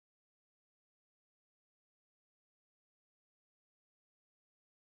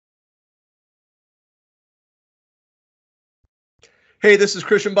Hey, this is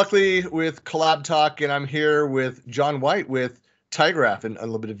Christian Buckley with Collab Talk, and I'm here with John White with Tygraph and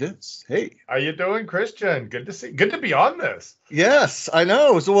Unlimited Vids. Hey. How you doing, Christian? Good to see. Good to be on this. Yes, I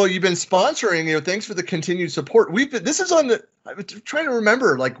know. So, well, you've been sponsoring. Thanks for the continued support. This is on the. I'm trying to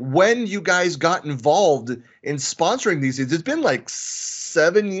remember, like when you guys got involved in sponsoring these. It's been like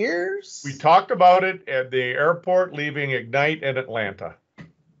 7 years. We talked about it at the airport leaving Ignite in Atlanta.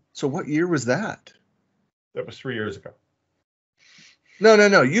 So, what year was that? That was 3 years ago.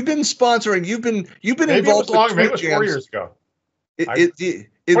 No. You've been sponsoring. You've been Maybe involved. Maybe it was 4 years ago. Atlanta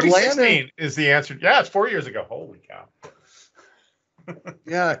 2016 is the answer. Yeah, it's 4 years ago. Holy cow.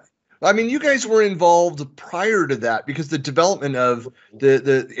 Yeah. I mean, you guys were involved prior to that because the development of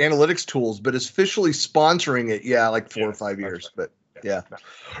the analytics tools, but officially sponsoring it, like 4 or 5 years. Right. But yeah.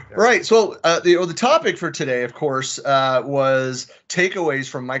 Right. So the topic for today, of course, was takeaways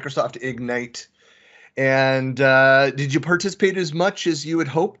from Microsoft Ignite. And did you participate as much as you had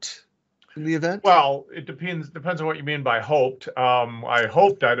hoped in the event? Well, it depends on what you mean by hoped. I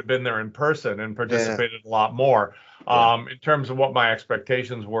hoped I'd have been there in person and participated a lot more. In terms of what my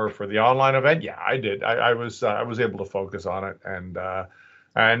expectations were for the online event, I did. I was able to focus on it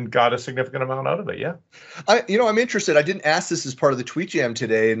and got a significant amount out of it. Yeah. I'm interested. I didn't ask this as part of the TweetJam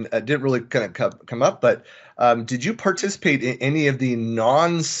today, and it didn't really kind of come up. But did you participate in any of the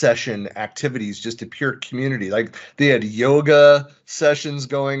non-session activities, just a pure community? Like they had yoga sessions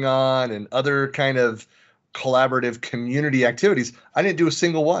going on and other kind of collaborative community activities. I didn't do a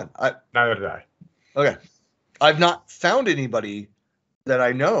single one. Neither did I. Okay. I've not found anybody that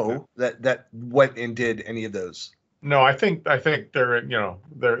I know that went and did any of those. No, I think they're in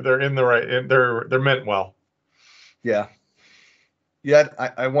the right. They're meant well. Yeah. Yet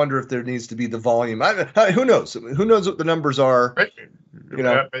I wonder if there needs to be the volume. Who knows? Who knows what the numbers are? Maybe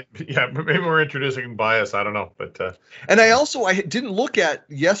we're introducing bias. I don't know, but and I didn't look at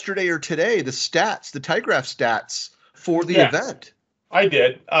yesterday or today the stats, the Tygraph stats for the event. I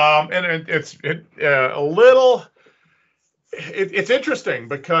did, and it's a little. It's interesting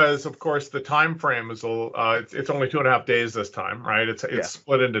because, of course, the time frame is it's only 2.5 days this time, right? It's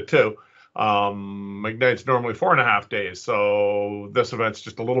split into two. Ignite's normally 4.5 days, so this event's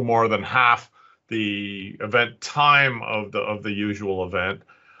just a little more than half the event time of the usual event.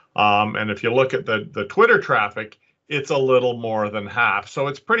 And if you look at the Twitter traffic, it's a little more than half. So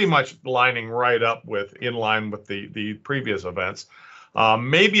it's pretty much lining right up in line with the previous events.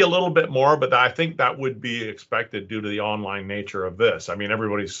 Maybe a little bit more, but I think that would be expected due to the online nature of this. I mean,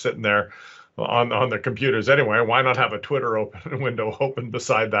 everybody's sitting there on their computers anyway. Why not have a Twitter window open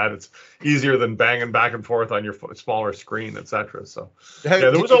beside that? It's easier than banging back and forth on your smaller screen, etc. So there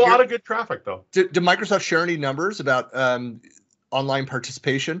was a lot of good traffic, though. Did Microsoft share any numbers about online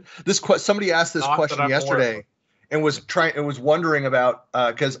participation? Somebody asked this question yesterday and was wondering about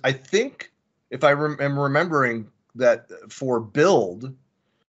because I think if I am remembering that for Build,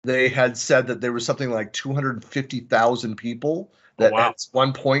 they had said that there was something like 250,000 people that at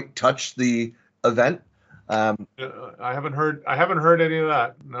one point touched the event. I haven't heard any of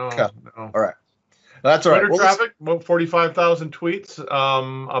that. No. All right. That's all right. Twitter traffic, about 45,000 tweets,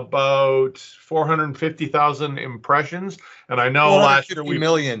 about 450,000 impressions. And I know last year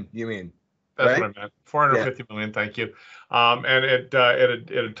million, you mean? That's what I meant. 450 million, thank you. And it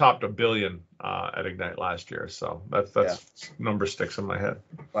had topped 1 billion at Ignite last year. So that's number sticks in my head.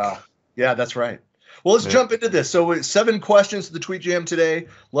 Wow. Yeah, that's right. Well, let's jump into this. So 7 questions to the TweetJam today.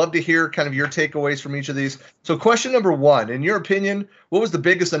 Love to hear kind of your takeaways from each of these. So question number 1, in your opinion, what was the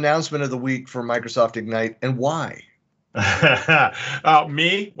biggest announcement of the week for Microsoft Ignite and why?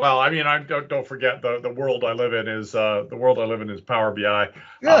 Me? Well, I mean, don't forget the world I live in is Power BI.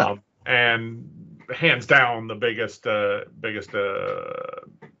 Yeah. And hands down, the biggest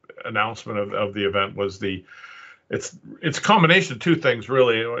announcement of the event was it's a combination of two things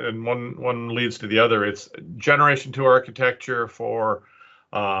really, and one leads to the other. It's Generation 2 architecture for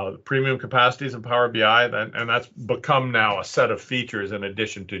premium capacities in Power BI, and that's become now a set of features in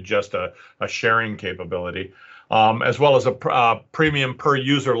addition to just a sharing capability, as well as a premium per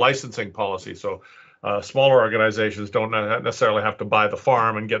user licensing policy. So smaller organizations don't necessarily have to buy the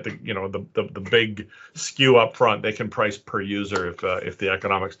farm and get the big SKU up front. They can price per user if the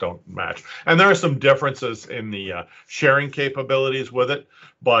economics don't match. And there are some differences in the sharing capabilities with it,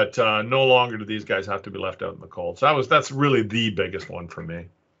 but no longer do these guys have to be left out in the cold. So that's really the biggest one for me.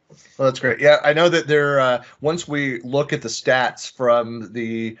 Well, that's great. Yeah, I know that there. Once we look at the stats from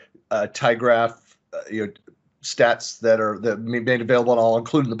the Tygraph, stats that made available, and I'll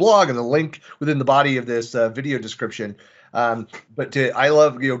include in the blog and the link within the body of this video description. I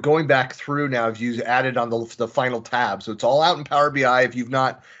love going back through now. If you added on the final tab, so it's all out in Power BI. If you've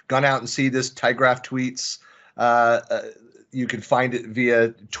not gone out and see this Tygraph Tweets, you can find it via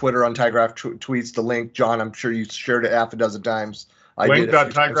Twitter on Tygraph Tweets. The link, John, I'm sure you shared it half a dozen times.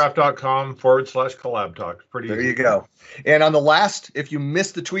 Link.tygraph.com/collab talk. Pretty there easy. You go. And on the last, if you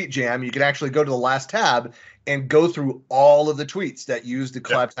missed the TweetJam, you can actually go to the last tab and go through all of the tweets that use the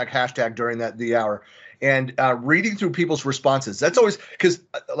collab talk hashtag during the hour. And reading through people's responses. That's always because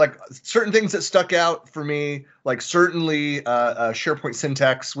like certain things that stuck out for me, like certainly SharePoint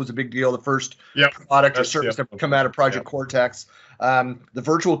syntax was a big deal. The first product or service that come out of Project Cortex. The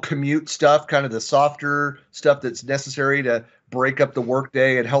virtual commute stuff, kind of the softer stuff that's necessary to break up the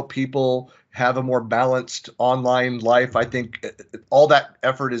workday and help people have a more balanced online life. I think all that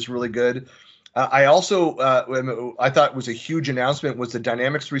effort is really good. I also I thought was a huge announcement was the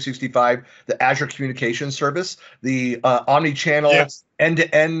Dynamics 365, the Azure Communication Service, the omni-channel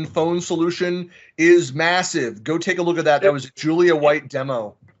end-to-end phone solution is massive. Go take a look at that. That was a Julia White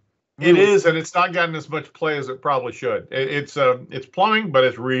demo. It is, and it's not gotten as much play as it probably should. It's plumbing, but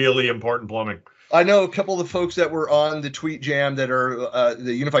it's really important plumbing. I know a couple of the folks that were on the TweetJam that are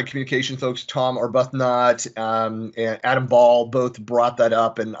the Unified Communication folks, Tom Arbuthnot and Adam Ball, both brought that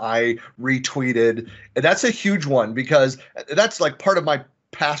up, and I retweeted. And that's a huge one because that's like part of my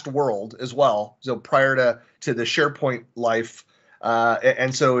past world as well. So prior to the SharePoint life,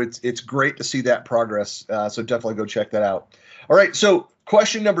 and so it's great to see that progress. So definitely go check that out. All right, so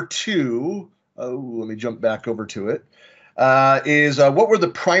question number 2. Let me jump back over to it. Is what were the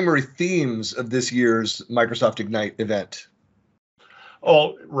primary themes of this year's Microsoft Ignite event?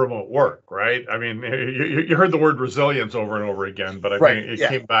 Oh, remote work, right? I mean, you heard the word resilience over and over again, but I think it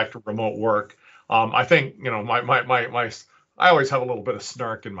came back to remote work. I think I always have a little bit of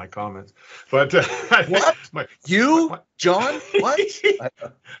snark in my comments, but what? John? What?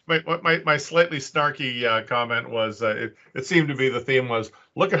 my slightly snarky comment was it seemed to be the theme was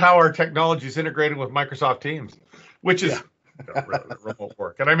look at how our technology is integrated with Microsoft Teams, which is remote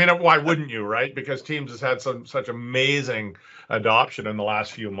work. And I mean, why wouldn't you, right? Because Teams has had such amazing adoption in the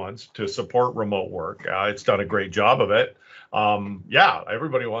last few months to support remote work. It's done a great job of it.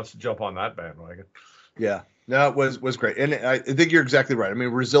 Everybody wants to jump on that bandwagon. Yeah, no, it was great. And I think you're exactly right. I mean,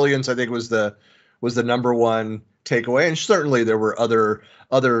 resilience, I think, was the number one takeaway. And certainly there were other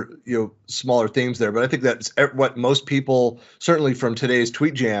smaller themes there, but I think that's what most people, certainly from today's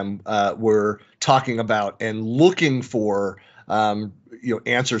TweetJam, were talking about and looking for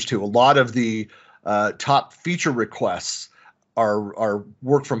answers to. A lot of the top feature requests are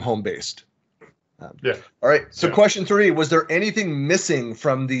work from home based. All right. So question 3, was there anything missing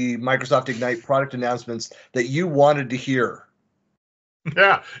from the Microsoft Ignite product announcements that you wanted to hear?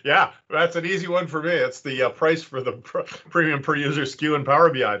 Yeah, that's an easy one for me. It's the price for the premium per user SKU in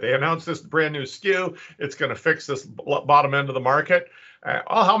Power BI. They announced this brand new SKU. It's going to fix this bottom end of the market.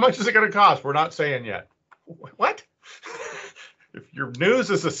 How much is it going to cost? We're not saying yet. What? If your news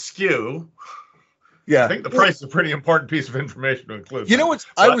is a SKU, I think the price is a pretty important piece of information to include. You know what?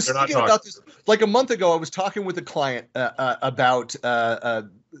 I was thinking about this like a month ago. I was talking with a client about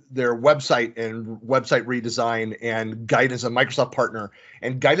their website and website redesign and guidance, a Microsoft partner,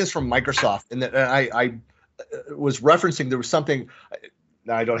 and guidance from Microsoft. And that I was referencing, there was something,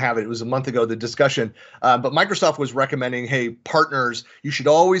 I don't have it. It was a month ago, the discussion. But Microsoft was recommending, hey, partners, you should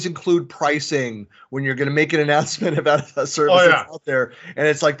always include pricing when you're going to make an announcement about a service that's out there. And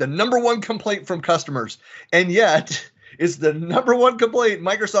it's like the number one complaint from customers. And yet it's the number one complaint.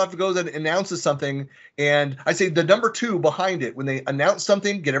 Microsoft goes and announces something. And I say the number 2 behind it, when they announce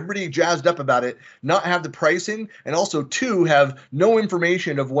something, get everybody jazzed up about it, not have the pricing, and also 2, have no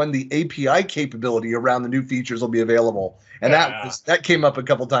information of when the API capability around the new features will be available. And that came up a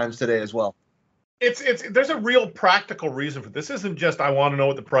couple times today as well. There's a real practical reason for this. This isn't just I want to know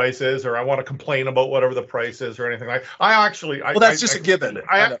what the price is or I want to complain about whatever the price is or anything like. That's just a given.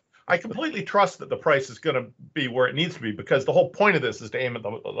 I completely trust that the price is going to be where it needs to be because the whole point of this is to aim at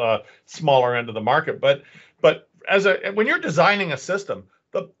the smaller end of the market. But when you're designing a system,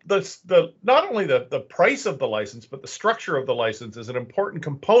 the not only the price of the license, but the structure of the license is an important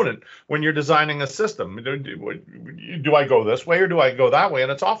component when you're designing a system. Do I go this way or do I go that way?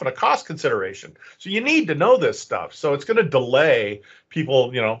 And it's often a cost consideration. So you need to know this stuff. So it's going to delay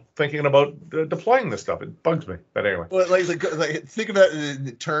people, thinking about deploying this stuff. It bugs me, but anyway. Well, like think of it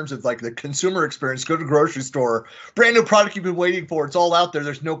in terms of like the consumer experience. Go to the grocery store, brand new product you've been waiting for. It's all out there.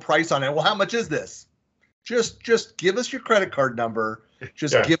 There's no price on it. Well, how much is this? Just give us your credit card number.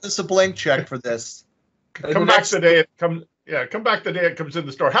 Just give us a blank check for this. Come back the day it comes. Yeah, come back the day it comes in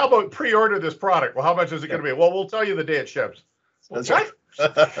the store. How about pre-order this product? Well, how much is it going to be? Well, we'll tell you the day it ships. Well, That's right.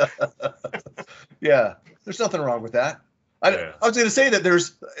 Yeah, there's nothing wrong with that. I was going to say that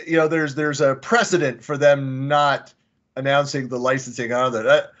there's a precedent for them not announcing the licensing on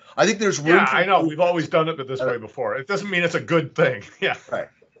that. I think there's room. Yeah, I know. We've always done it this way before. It doesn't mean it's a good thing. Yeah. Right.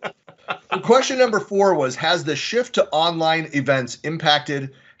 Question number 4 was, has the shift to online events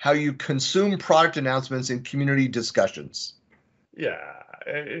impacted how you consume product announcements and community discussions? Yeah,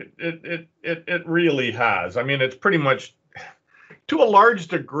 it really has. I mean, it's pretty much, to a large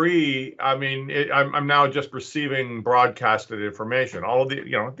degree, I mean, I'm now just receiving broadcasted information. All of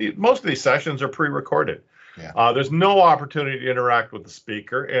most of these sessions are pre-recorded. Yeah. There's no opportunity to interact with the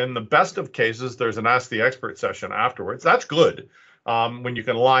speaker. In the best of cases, there's an Ask the Expert session afterwards. That's good. When you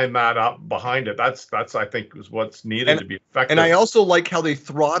can line that up behind it, that's I think is what's needed to be effective. And I also like how they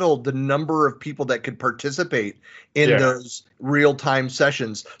throttled the number of people that could participate in those real-time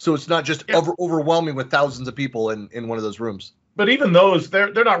sessions, so it's not just overwhelming with thousands of people in one of those rooms. But even those,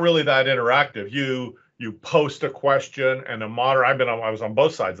 they're not really that interactive. You post a question, and a moderator. I was on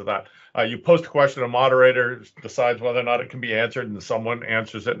both sides of that. You post a question, a moderator decides whether or not it can be answered, and someone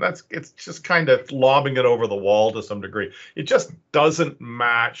answers it. And it's just kind of lobbing it over the wall to some degree. It just doesn't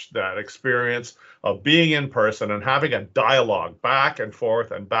match that experience of being in person and having a dialogue back and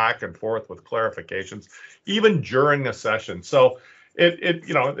forth with clarifications, even during a session. So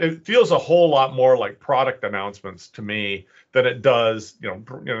it feels a whole lot more like product announcements to me than it does,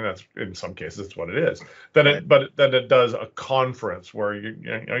 that's in some cases it's what it is. Than it does a conference where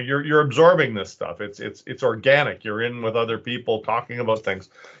you're absorbing this stuff. It's organic. You're in with other people talking about things.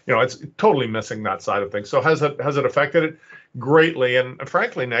 It's totally missing that side of things. So has it affected it? Greatly, and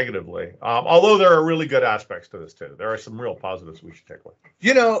frankly negatively. Although there are really good aspects to this too. There are some real positives we should take away.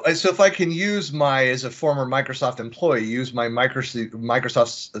 So if I can use as a former Microsoft employee, use my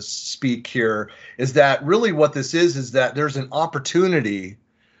Microsoft speak here, is that really what this is that there's an opportunity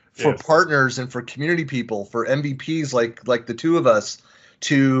for partners and for community people, for MVPs like the two of us,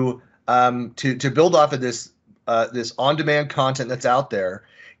 to build off of this on-demand content that's out there,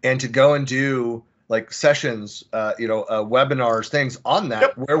 and to go and do like sessions, webinars, things on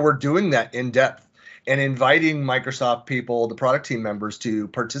that, where we're doing that in depth and inviting Microsoft people, the product team members, to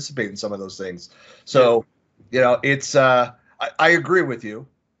participate in some of those things. So, it's I agree with you.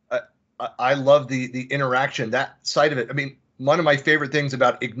 I love the interaction, that side of it. I mean, one of my favorite things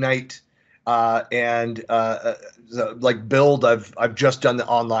about Ignite and like Build, I've just done the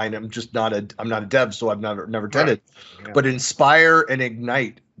online. I'm not a dev, so I've never done it. Yeah. But Inspire and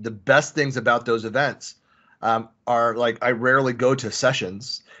Ignite, the best things about those events are, like, I rarely go to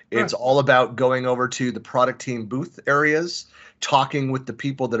sessions. It's all about going over to the product team booth areas, talking with the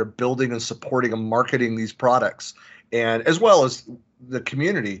people that are building and supporting and marketing these products, and as well as the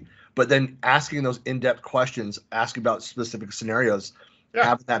community, but then asking those in-depth questions, asking about specific scenarios,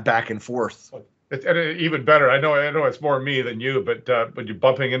 having that back and forth. And even better, I know it's more me than you, but you're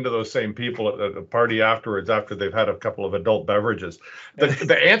bumping into those same people at the party afterwards, after they've had a couple of adult beverages.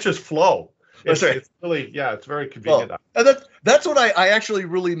 The answers flow. It's really, it's very convenient. Well, that's what I actually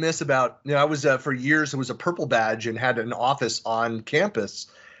really miss about, I was for years, it was a purple badge and had an office on campus.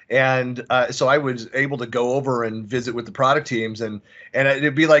 And so I was able to go over and visit with the product teams, and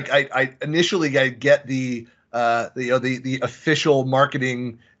it'd be like, I initially I'd get the official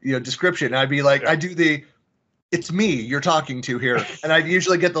marketing description, and I'd be like, I do it's me you're talking to here, and I'd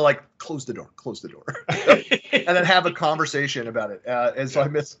usually get the close the door and then have a conversation about it, and so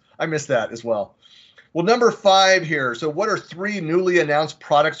I miss that as well. Well, number 5 here. So what are 3 newly announced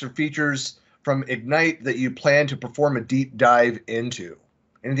products or features from Ignite that you plan to perform a deep dive into?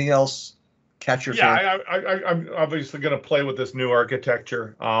 Anything else catch your fancy? I'm obviously going to play with this new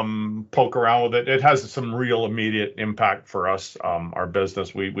architecture, poke around with it. It has some real immediate impact for us, our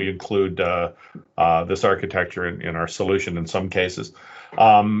business. We include this architecture in our solution in some cases.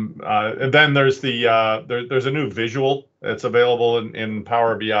 And then there's there's a new visual that's available in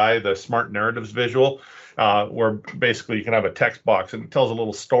Power BI, the Smart Narratives visual, where basically you can have a text box and it tells a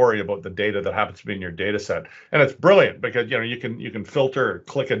little story about the data that happens to be in your data set. And it's brilliant because you can filter or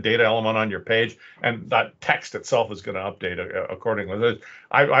click a data element on your page, and that text itself is going to update accordingly.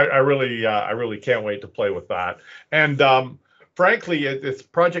 I really can't wait to play with that. And frankly, it's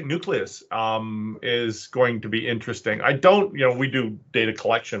Project Nucleus is going to be interesting. We do data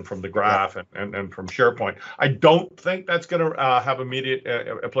collection from the graph and from SharePoint. I don't think that's going to have immediate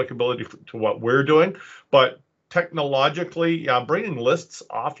applicability to what we're doing, but technologically, bringing lists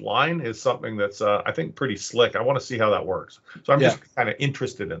offline is something that's, I think, pretty slick. I want to see how that works. So I'm just kind of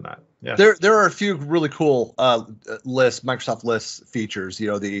interested in that. Yeah. There are a few really cool Microsoft lists features.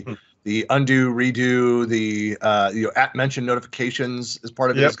 The undo, redo, the at mention notifications is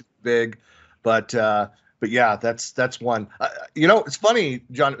part of it. Is big, but yeah, that's one. It's funny,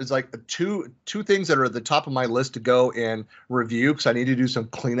 John. It's like two things that are at the top of my list to go and review because I need to do some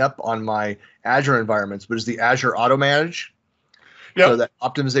cleanup on my Azure environments. But is the Azure Auto Manage? Yeah. So that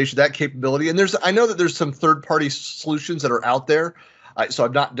optimization, that capability, and I know that there's some third-party solutions that are out there. So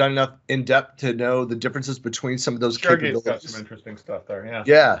I've not done enough in depth to know the differences between some of those capabilities. Got some interesting stuff there. Yeah.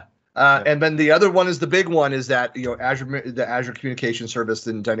 Yeah. And then the other one is the big one is that the Azure Communication Service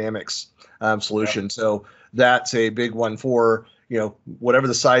and Dynamics solution. So that's a big one for whatever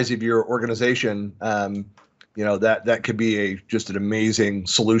the size of your organization. That could be just an amazing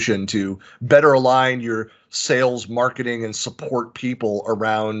solution to better align your sales, marketing, and support people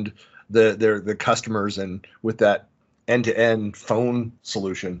around the customers, and with that end-to-end phone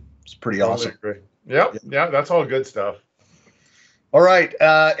solution. It's pretty awesome. Yep. Yeah, that's all good stuff. All right,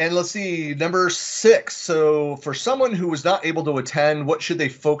 and let's see, number 6. So for someone who was not able to attend, what should they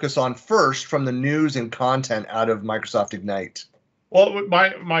focus on first from the news and content out of Microsoft Ignite? Well,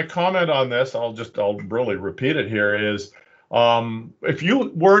 my comment on this, I'll really repeat it here, is if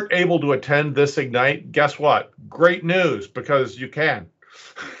you weren't able to attend this Ignite, guess what? Great news, because you can.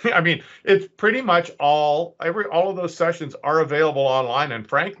 I mean, it's pretty much all of those sessions are available online, and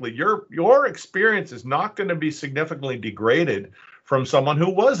frankly, your experience is not going to be significantly degraded from someone who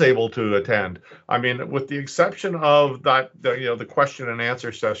was able to attend. I mean, with the exception of the question and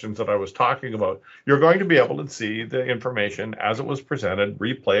answer sessions that I was talking about, you're going to be able to see the information as it was presented,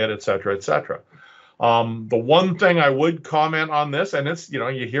 replay it, et cetera, et cetera. The one thing I would comment on this, and it's,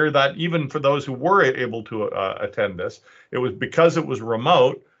 you hear that even for those who were able to attend this, it was because it was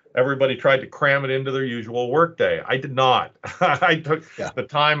remote. Everybody tried to cram it into their usual workday. I did not. I took the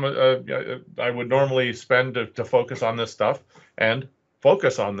time I would normally spend to focus on this stuff and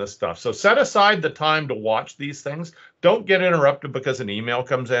focus on this stuff. So set aside the time to watch these things. Don't get interrupted because an email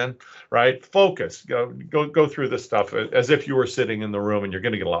comes in, right? Focus. Go through this stuff as if you were sitting in the room, and you're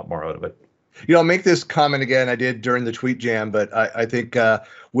going to get a lot more out of it. I'll make this comment again. I did during the TweetJam, but I think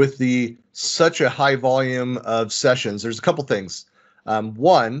with such a high volume of sessions, there's a couple things.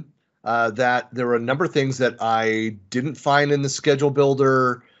 One, that there were a number of things that I didn't find in the schedule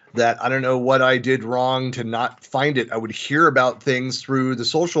builder, that I don't know what I did wrong to not find it. I would hear about things through the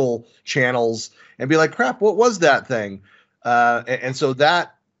social channels and be like, crap, what was that thing? And so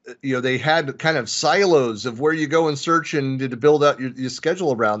that, they had kind of silos of where you go and search and to build out your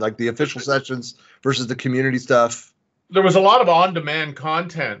schedule around, like the official sessions versus the community stuff. There was a lot of on-demand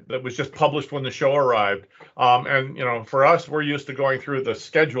content that was just published when the show arrived. And for us, we're used to going through the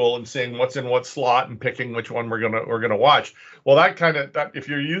schedule and seeing what's in what slot and picking which one we're gonna watch. Well, that if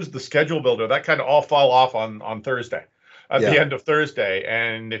you use the schedule builder, that kind of all fall off on Thursday, at the end of Thursday.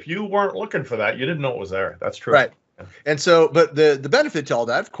 And if you weren't looking for that, you didn't know it was there. That's true. Right. And so, but the benefit to all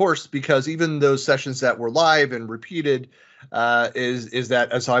that, of course, because even those sessions that were live and repeated, is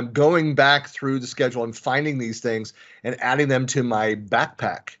that as I'm going back through the schedule and finding these things and adding them to my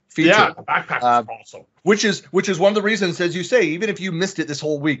backpack feature. Yeah, the backpack is awesome. Which is one of the reasons, as you say, even if you missed it this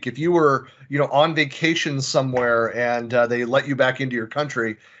whole week, if you were on vacation somewhere and they let you back into your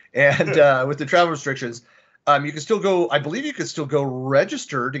country, and with the travel restrictions, you can still go. I believe you can still go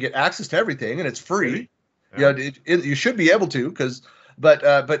register to get access to everything, and it's free. Yeah. You should be able to,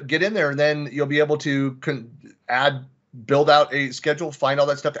 but get in there, and then you'll be able to build out a schedule, find all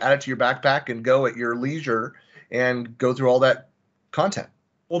that stuff, add it to your backpack, and go at your leisure and go through all that content.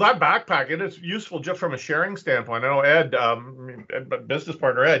 Well, that backpack, it is useful just from a sharing standpoint. I know Ed, business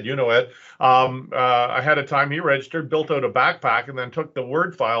partner Ed, Ed, ahead of time he registered, built out a backpack, and then took the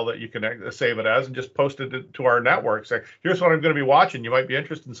Word file that you can save it as and just posted it to our network. Say, here's what I'm going to be watching. You might be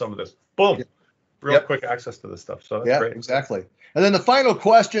interested in some of this. Boom. Yep. Real quick access to this stuff. So that's great. Exactly. And then the final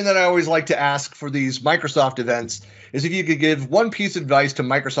question that I always like to ask for these Microsoft events is, if you could give one piece of advice to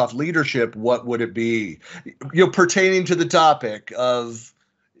Microsoft leadership, what would it be? Pertaining to the topic of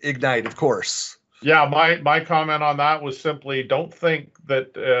Ignite, of course. Yeah, my comment on that was simply, don't think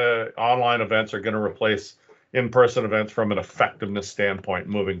that online events are going to replace in-person events from an effectiveness standpoint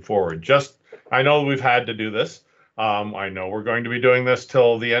moving forward. I know we've had to do this. I know we're going to be doing this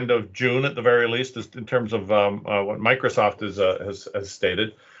till the end of June at the very least, in terms of what Microsoft has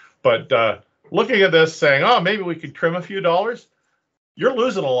stated. But looking at this, saying, oh, maybe we could trim a few dollars, you're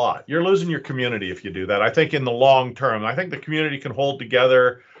losing a lot. You're losing your community if you do that. I think in the long term, I think the community can hold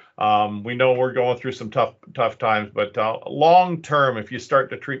together We know we're going through some tough times, but long term, if you start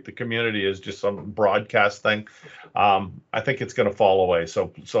to treat the community as just some broadcast thing, I think it's going to fall away.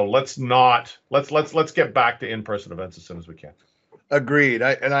 So let's get back to in-person events as soon as we can. Agreed.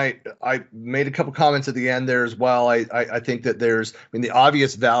 I made a couple comments at the end there as well. I think that there's, I mean, the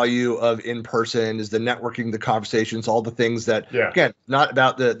obvious value of in person is the networking, the conversations, all the things that, again, not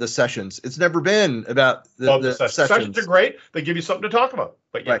about the sessions. It's never been about the sessions. Sessions are great. They give you something to talk about.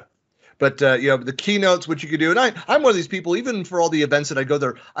 But yeah. Right. But the keynotes, what you could do, and I'm one of these people. Even for all the events that I go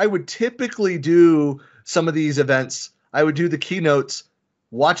there, I would typically do some of these events. I would do the keynotes,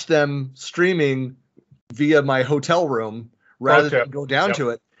 watch them streaming via my hotel room, rather than go down to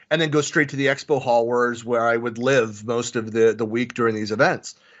it, and then go straight to the expo hall, where I would live most of the week during these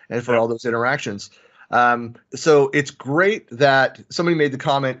events and for all those interactions. So it's great that somebody made the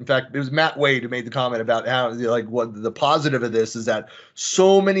comment. In fact, it was Matt Wade who made the comment about how, like, what the positive of this is that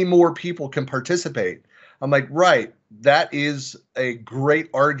so many more people can participate. I'm like, right, that is a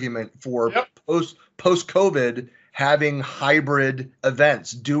great argument for post-COVID having hybrid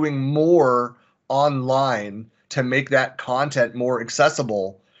events, doing more online to make that content more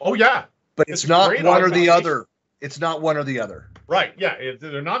accessible. Oh yeah, but it's not one or the other. It's not one or the other. Right. Yeah,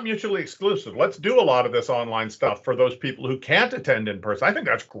 they're not mutually exclusive. Let's do a lot of this online stuff for those people who can't attend in person. I think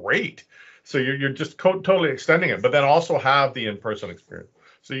that's great. So you're just totally extending it, but then also have the in-person experience.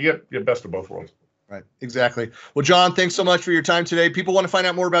 So you get best of both worlds. Right. Exactly. Well, John, thanks so much for your time today. People want to find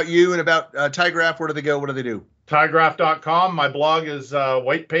out more about you and about Tygraph. Where do they go? What do they do? Tygraph.com. My blog is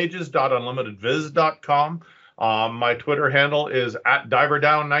whitepages.unlimitedviz.com. My Twitter handle is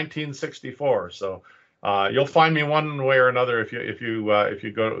 @diverdown1964. So you'll find me one way or another if you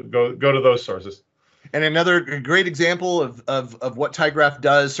go to those sources. And another great example of what Tygraph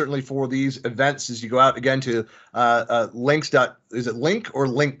does, certainly for these events, is you go out again to links. Is it link or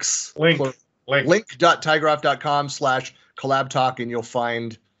links? Link.tygraph.com/collab talk, and you'll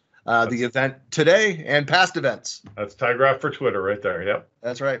find the event today and past events. That's Tygraph for Twitter right there. Yep.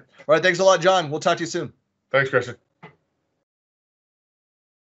 That's right. All right. Thanks a lot, John. We'll talk to you soon. Thanks, Christian.